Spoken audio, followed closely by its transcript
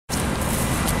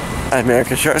I'm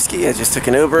Kosharsky. I just took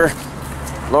an Uber.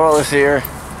 Laurel is here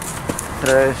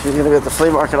today. She's gonna be at the flea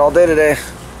market all day today.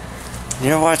 And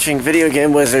you're watching Video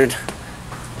Game Wizard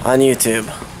on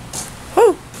YouTube.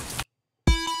 Woo!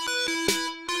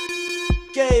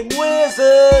 Game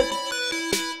Wizard!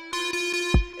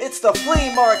 It's the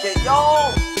flea market,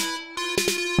 y'all!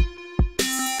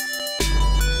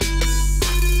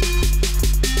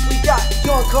 We got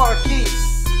young car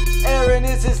keys. Aaron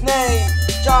is his name.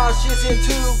 Josh is in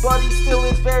too, but he still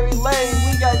is very lame.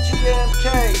 We got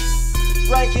GMK,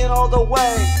 ranking all the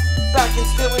way. Back and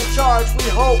still in charge, we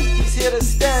hope he's here to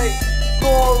stay.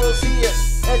 Laurel's here,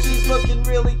 and she's looking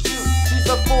really cute. She's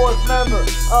a fourth member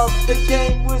of the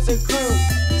Game Wizard crew.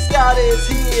 Scott is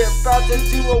here, about to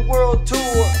do a world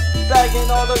tour, bagging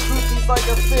all the groupies like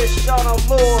a fish on a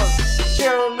lure.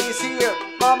 Jeremy's here,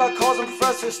 Mama calls him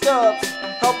Professor Stubbs,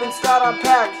 helping Scott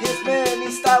unpack his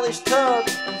many stylish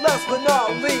tubs. Last but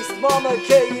not least, Mama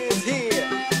K is here,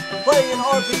 playing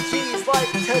RPGs like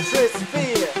Tetris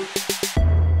Sphere.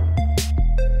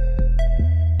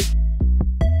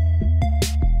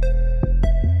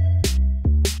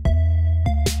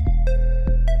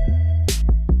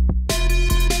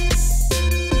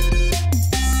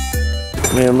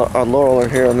 Me and Laurel are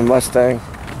here on the Mustang,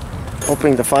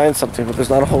 hoping to find something, but there's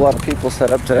not a whole lot of people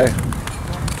set up today.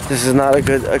 This is not a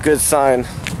good sign.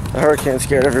 The hurricane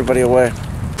scared everybody away.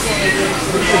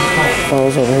 I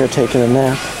was over here taking a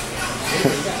nap.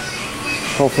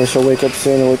 Hopefully she'll wake up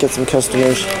soon and we'll get some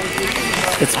customers.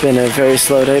 It's been a very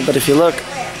slow day, but if you look,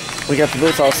 we got the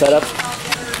booth all set up.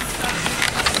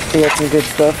 We got some good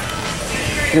stuff,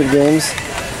 good games.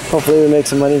 Hopefully we make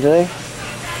some money today.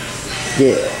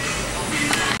 Yeah.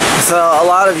 So a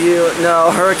lot of you know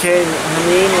Hurricane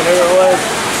Hermione, whatever it was.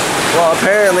 Well,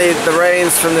 apparently the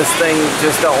rains from this thing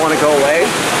just don't want to go away.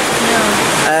 No.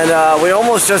 And we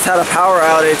almost just had a power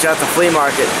outage at the flea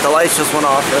market. The lights just went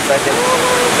off for a second.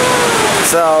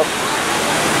 So,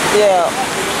 yeah,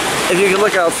 if you can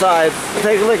look outside,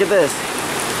 take a look at this.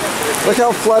 Look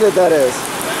how flooded that is.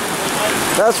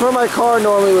 That's where my car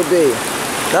normally would be.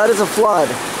 That is a flood.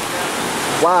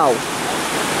 Wow.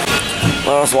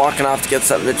 Well, I was walking off to get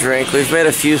something to drink. We've made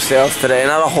a few sales today,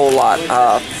 not a whole lot.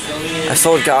 I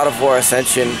sold God of War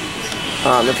Ascension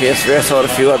on the PS3. I sold a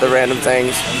few other random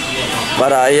things.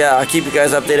 But yeah, I'll keep you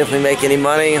guys updated if we make any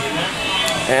money.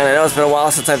 And I know it's been a while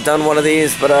since I've done one of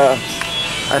these, but I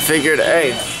figured,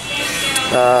 hey,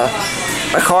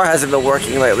 my car hasn't been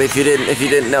working lately. If you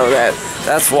didn't know that,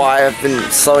 that's why I've been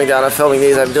slowing down on filming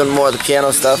these. I'm doing more of the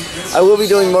piano stuff. I will be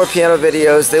doing more piano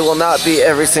videos. They will not be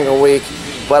every single week,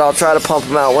 but I'll try to pump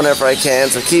them out whenever I can.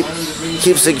 So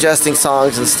keep suggesting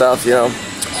songs and stuff, you know.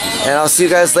 And I'll see you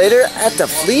guys later at the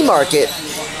flea market.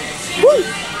 Woo!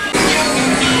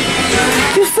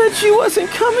 You said she wasn't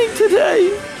coming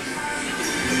today.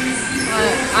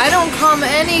 I don't come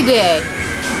any day,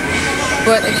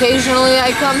 but occasionally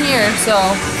I come here,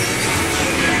 so.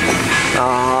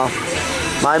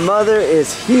 My mother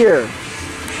is here.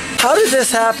 How did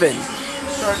this happen?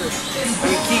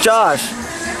 Josh,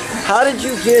 how did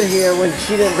you get here when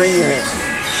she didn't bring you here?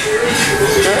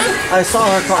 Huh? I saw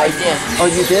her car. I did. Oh,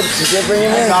 you did? You did bring him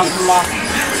in? I dropped him off.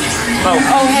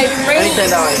 Oh, hey, bring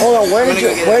it. Hold on, where did you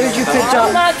pick Josh?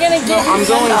 I'm not gonna get I'm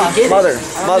going to get Mother.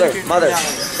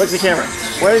 Look at the camera.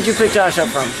 Where did you pick Josh up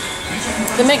from?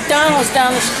 the McDonald's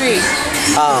down the street.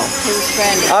 Oh. He was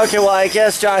stranded. Okay, well, I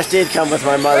guess Josh did come with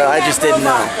my mother. I just didn't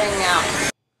know. Thing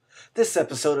out. This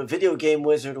episode of Video Game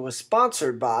Wizard was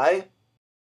sponsored by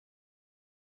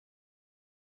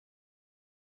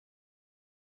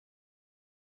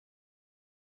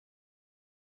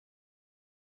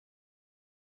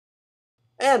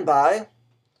and by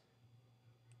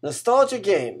Nostalgia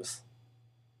Games.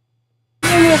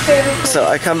 So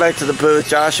I come back to the booth.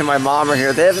 Josh and my mom are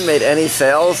here. They haven't made any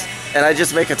sales, and I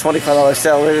just make a $25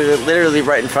 sale literally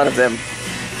right in front of them.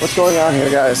 What's going on here,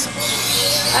 guys?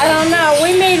 I don't know.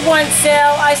 We made one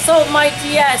sale. I sold my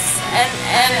DS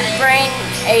and Brain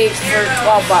Age for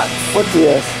 $12. What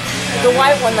DS? The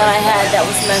white one that I had that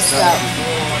was messed up.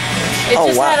 It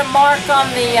just had a mark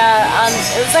on the,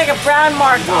 it was like a brown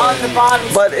mark on the bottom.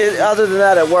 But other than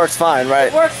that, it works fine, right?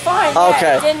 It worked fine, okay.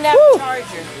 Yeah, it didn't have a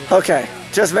charger. Okay,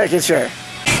 just making sure.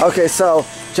 Okay, so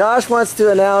Josh wants to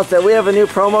announce that we have a new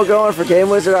promo going for Game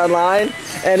Wizard Online.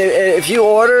 And if you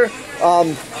order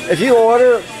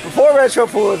before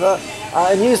Retropalooza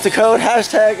and use the code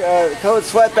code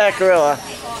SweatbackGorilla,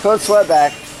 code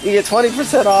Sweatback, you get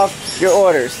 20% off your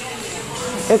orders.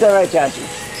 Ain't that right, Jackie?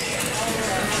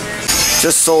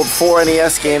 Just sold 4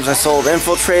 NES games. I sold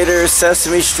Infiltrators,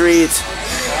 Sesame Street,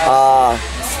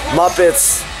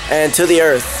 Muppets, and To the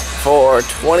Earth for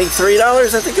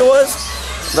 $23, I think it was.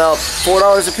 about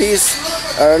 $4 a piece.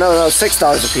 Or no, $6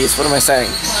 a piece. What am I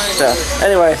saying? So,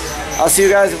 anyway, I'll see you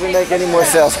guys if we make any more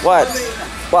sales. What?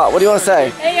 What do you want to say?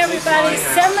 Hey everybody,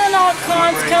 Seminole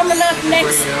Con's coming up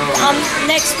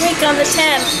next week on the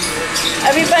 10th.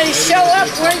 Everybody show up,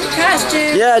 wear your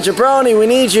costume. Yeah, Jabroni, we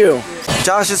need you.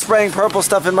 Josh is spraying purple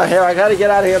stuff in my hair. I gotta get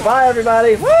out of here. Bye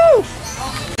everybody. Woo!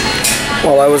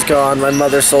 While I was gone, my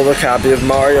mother sold a copy of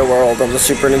Mario World on the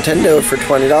Super Nintendo for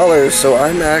 $20, so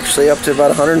I'm actually up to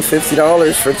about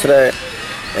 $150 for today.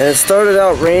 And it started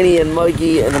out rainy and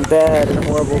muggy and bad and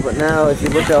horrible, but now if you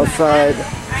look outside,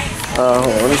 hold on,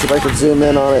 let me see if I can zoom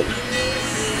in on it.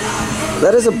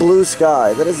 That is a blue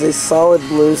sky. That is a solid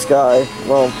blue sky.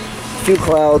 Well, a few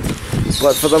clouds,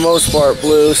 but for the most part,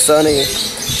 blue, sunny.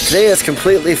 Today it's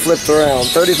completely flipped around.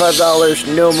 $35,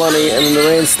 no money, and then the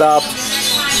rain stopped.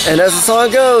 And as the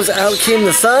song goes, out came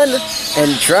the sun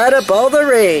and dried up all the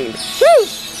rain. Woo!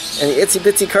 And the itsy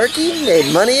bitsy Karky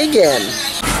made money again.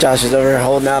 Josh is over here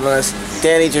holding out on us.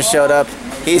 Danny just showed up.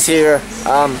 He's here.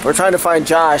 We're trying to find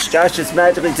Josh. Josh just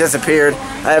magically disappeared.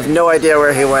 I have no idea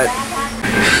where he went.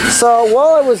 So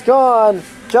while I was gone,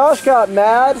 Josh got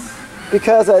mad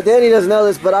because Danny doesn't know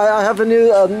this, but I have a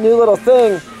new little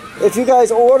thing. If you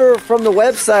guys order from the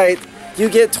website, you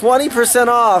get 20%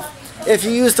 off if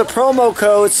you use the promo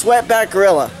code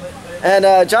SweatbackGorilla. And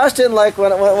Josh didn't like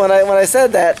when I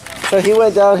said that, so he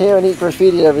went down here and he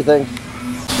graffitied everything.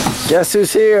 Guess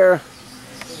who's here?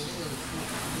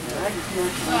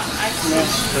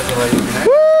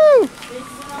 Woo!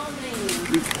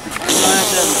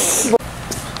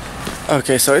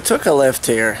 Okay, so I took a left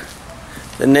here.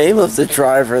 The name of the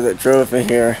driver that drove me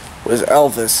here was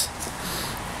Elvis.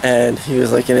 And he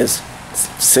was like in his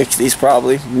 60s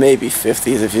probably, maybe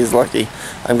 50s if he's lucky.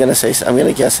 I'm gonna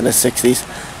guess in his 60s.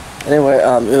 Anyway,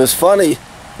 it was funny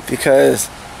because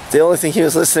the only thing he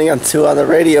was listening to on the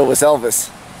radio was Elvis,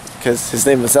 because his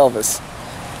name was Elvis.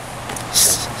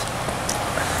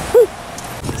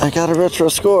 I got a retro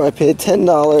score. I paid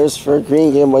 $10 for a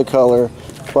green Game Boy Color,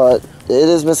 but it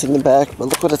is missing the back. But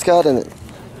look what it's got in it.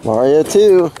 Mario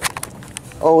 2.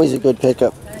 Always a good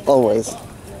pickup. Always.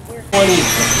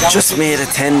 Just made a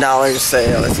 $10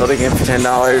 sale. I sold a game for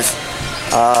 $10.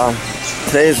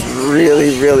 Today's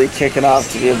really kicking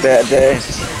off to be a bad day.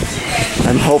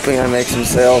 I'm hoping I make some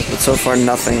sales, but so far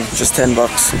nothing. Just 10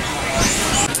 bucks.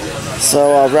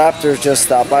 So Raptors just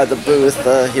stopped by the booth.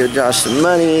 Here, Josh, some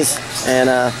monies, and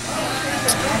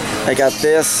I got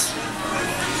this,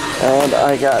 and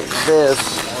I got this,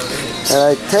 and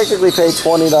I technically paid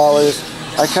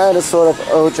 $20. I kind of sort of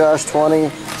owe Josh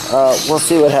 20. We'll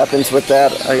see what happens with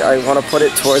that. I want to put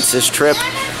it towards this trip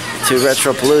to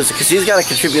Retropalooza, because he's got to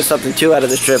contribute something too out of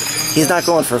this trip. He's not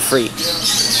going for free.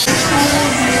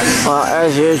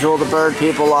 As usual, the bird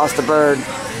people lost a bird.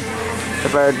 The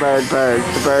bird.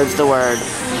 The bird's the word.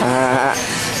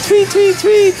 Tweet.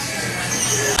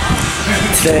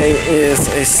 Today is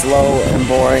a slow and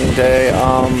boring day.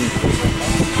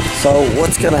 So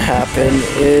what's gonna happen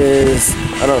is,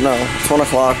 I don't know, it's 1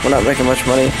 o'clock, we're not making much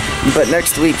money, but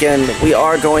next weekend we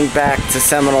are going back to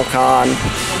Seminole Con.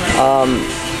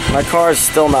 My car is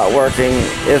still not working.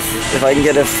 If I can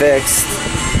get it fixed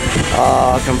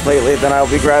completely, then I'll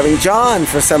be grabbing John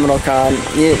for Seminole Con.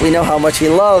 We know how much he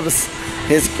loves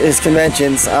his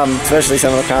conventions, especially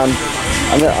Seminole Con.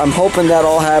 I'm hoping that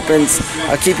all happens.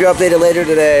 I'll keep you updated later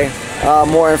today.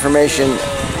 More information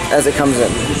as it comes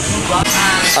in.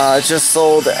 Just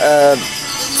sold a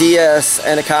DS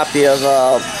and a copy of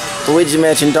Luigi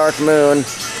Mansion Dark Moon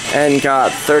and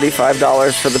got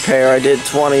 $35 for the pair. I did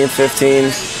 20 and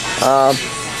 15.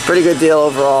 Pretty good deal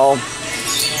overall.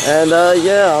 And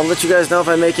yeah, I'll let you guys know if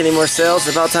I make any more sales.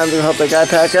 It's about time to help that guy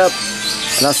pack up.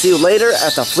 And I'll see you later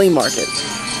at the flea market.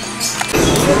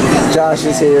 Josh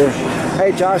is here.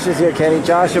 Hey, Josh is here, Kenny.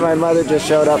 Josh and my mother just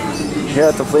showed up here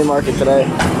at the flea market today.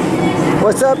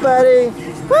 What's up, buddy?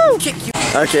 Woo!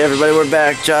 Okay, everybody, we're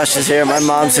back. Josh is here. My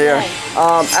mom's here.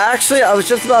 Actually, I was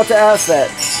just about to ask that.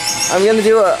 I'm going to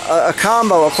do a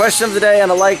combo, a question of the day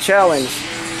and a like challenge.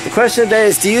 The question of the day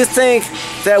is, do you think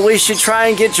that we should try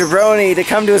and get Jabroni to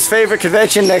come to his favorite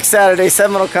convention next Saturday,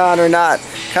 Seminole Con, or not?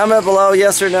 Comment below,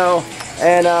 yes or no.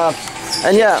 And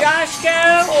yeah. Josh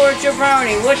go or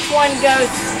Jabroni? Which one goes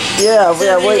Yeah, to the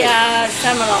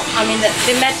Seminole? I mean, the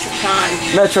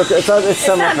Metrocon. It's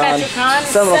Seminole Con. Not Metrocon.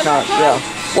 Seminole Con. Yeah.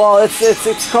 Well,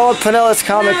 it's called Pinellas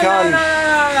Comic Con. No.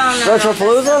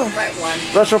 Retropalooza? That's not the right one.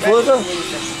 Retropalooza?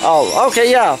 Oh,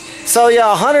 okay, yeah. So yeah,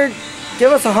 100.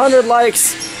 Give us 100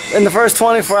 likes in the first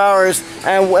 24 hours,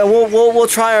 and we'll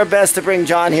try our best to bring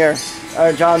John here,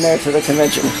 or John there to the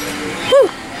convention. Woo!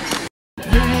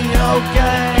 Video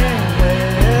game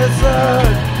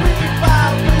Wizzard.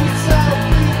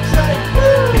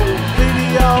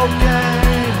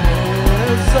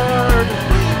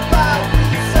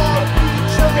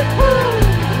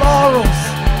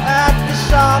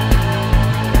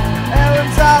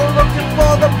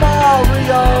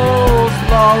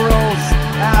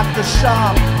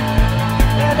 shop.